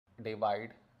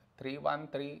divide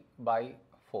 313 by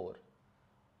 4.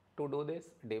 To do this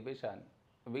division,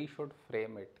 we should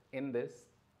frame it in this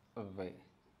way.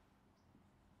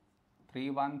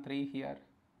 313 here,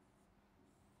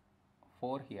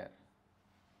 4 here.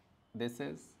 This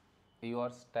is your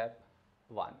step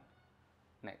 1.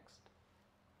 Next,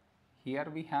 here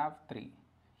we have 3,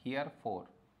 here 4.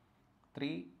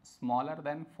 3 smaller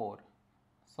than 4.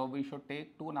 So we should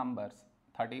take two numbers,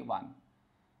 31.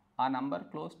 A number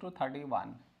close to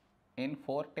 31 in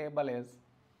 4 table is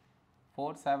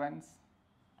 4 sevens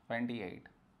 28.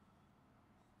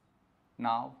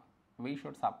 Now we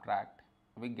should subtract,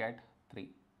 we get 3.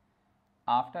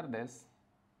 After this,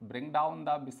 bring down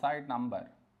the beside number,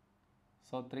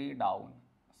 so 3 down,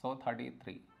 so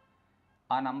 33.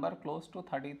 A number close to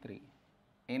 33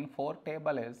 in 4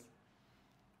 table is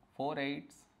 4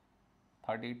 eights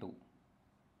 32.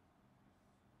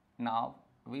 Now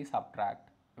we subtract,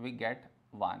 we get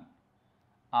 1.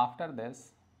 After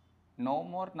this, no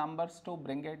more numbers to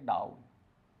bring it down.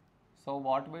 So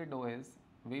what we do is,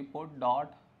 we put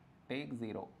dot, take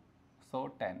 0,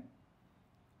 so 10.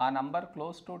 A number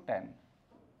close to 10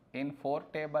 in 4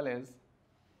 table is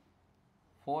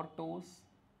 4 twos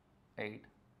 8.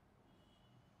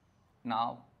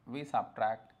 Now we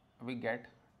subtract, we get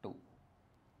 2.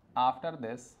 After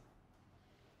this,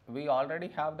 we already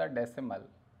have the decimal,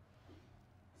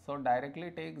 so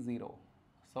directly take 0,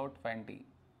 so 20.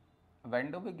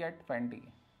 When do we get 20?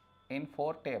 In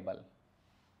 4 table,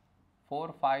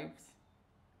 4 fives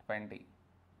 20.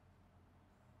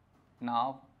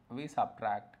 Now we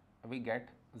subtract, we get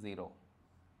 0.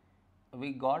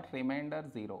 We got remainder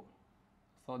 0,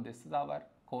 so this is our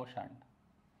quotient.